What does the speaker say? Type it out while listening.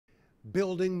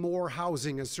Building more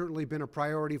housing has certainly been a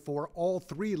priority for all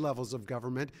three levels of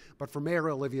government, but for Mayor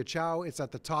Olivia Chow, it's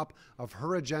at the top of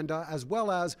her agenda, as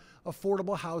well as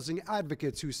affordable housing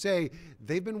advocates who say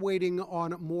they've been waiting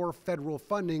on more federal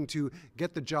funding to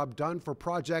get the job done for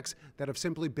projects that have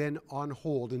simply been on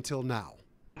hold until now.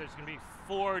 There's going to be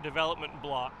 4 development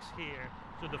blocks here.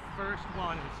 So the first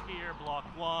one is here, Block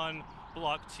 1,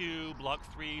 Block 2,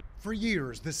 Block 3. For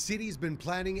years, the city's been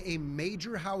planning a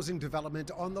major housing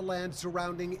development on the land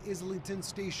surrounding Islington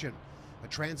Station, a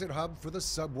transit hub for the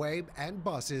subway and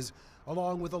buses,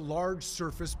 along with a large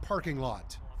surface parking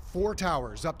lot. 4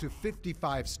 towers up to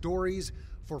 55 stories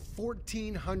for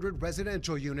 1,400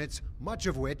 residential units, much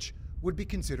of which would be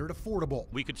considered affordable.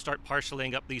 We could start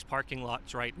parceling up these parking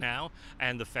lots right now,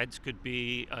 and the feds could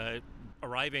be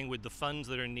arriving with the funds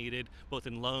that are needed, both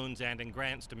in loans and in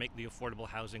grants, to make the affordable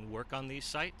housing work on these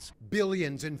sites.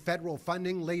 Billions in federal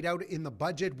funding laid out in the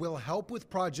budget will help with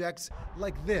projects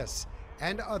like this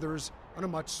and others on a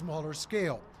much smaller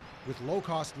scale, with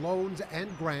low-cost loans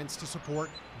and grants to support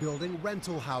building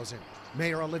rental housing.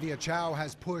 Mayor Olivia Chow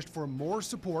has pushed for more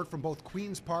support from both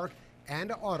Queen's Park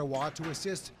and Ottawa to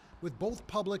assist with both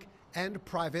public and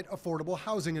private affordable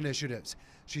housing initiatives.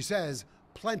 She says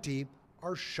plenty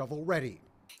are shovel-ready.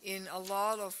 In a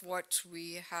lot of what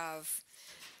we have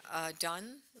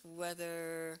done,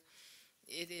 whether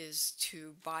it is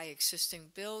to buy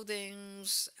existing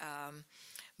buildings,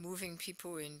 moving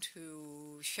people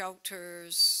into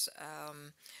shelters,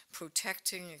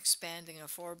 protecting, expanding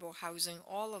affordable housing,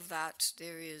 all of that,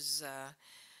 there's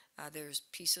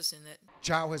pieces in it.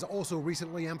 Chow has also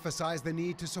recently emphasized the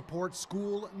need to support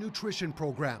school nutrition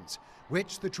programs,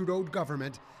 which the Trudeau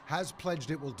government has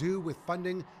pledged it will do with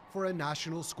funding for a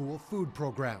national school food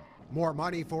program. More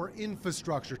money for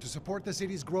infrastructure to support the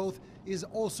city's growth is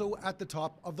also at the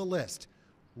top of the list.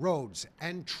 Roads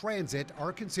and transit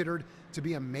are considered to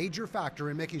be a major factor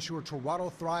in making sure Toronto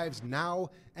thrives now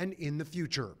and in the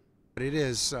future. But it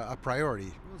is a priority.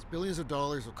 Well, it's billions of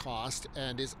dollars of cost,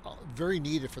 and is very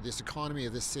needed for this economy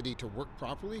of this city to work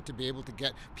properly, to be able to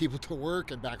get people to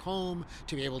work and back home,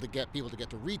 to be able to get people to get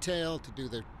to retail, to do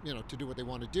their, to do what they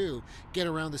want to do, get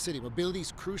around the city. Mobility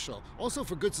is crucial, also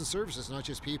for goods and services, not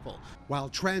just people. While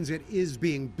transit is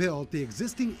being built, the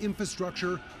existing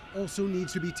infrastructure also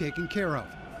needs to be taken care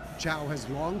of. Chow has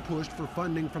long pushed for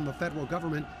funding from the federal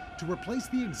government to replace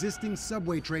the existing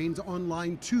subway trains on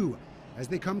Line 2 as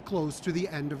they come close to the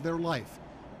end of their life.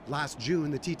 Last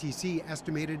June, the TTC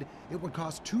estimated it would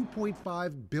cost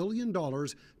 $2.5 billion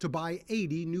to buy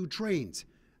 80 new trains.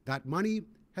 That money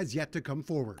has yet to come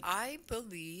forward. I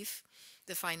believe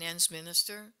the finance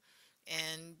minister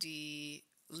and the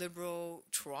Liberal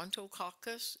Toronto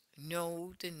caucus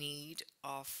know the need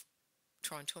of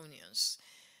Torontonians,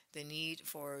 the need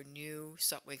for new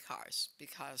subway cars,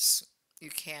 because you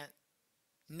can't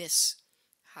miss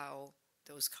how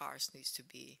those cars needs to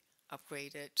be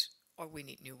upgraded, or we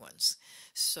need new ones.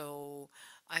 So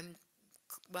I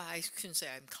couldn't say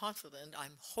I'm confident,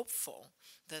 I'm hopeful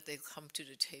that they come to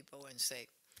the table and say,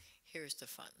 here's the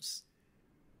funds.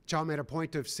 Chow made a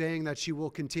point of saying that she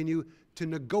will continue to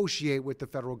negotiate with the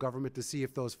federal government to see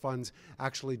if those funds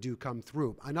actually do come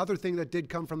through. Another thing that did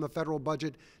come from the federal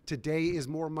budget today is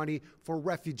more money for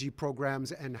refugee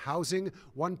programs and housing.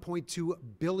 $1.2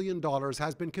 billion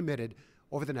has been committed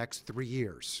over the next 3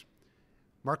 years.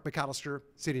 Mark McAllister,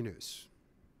 City News.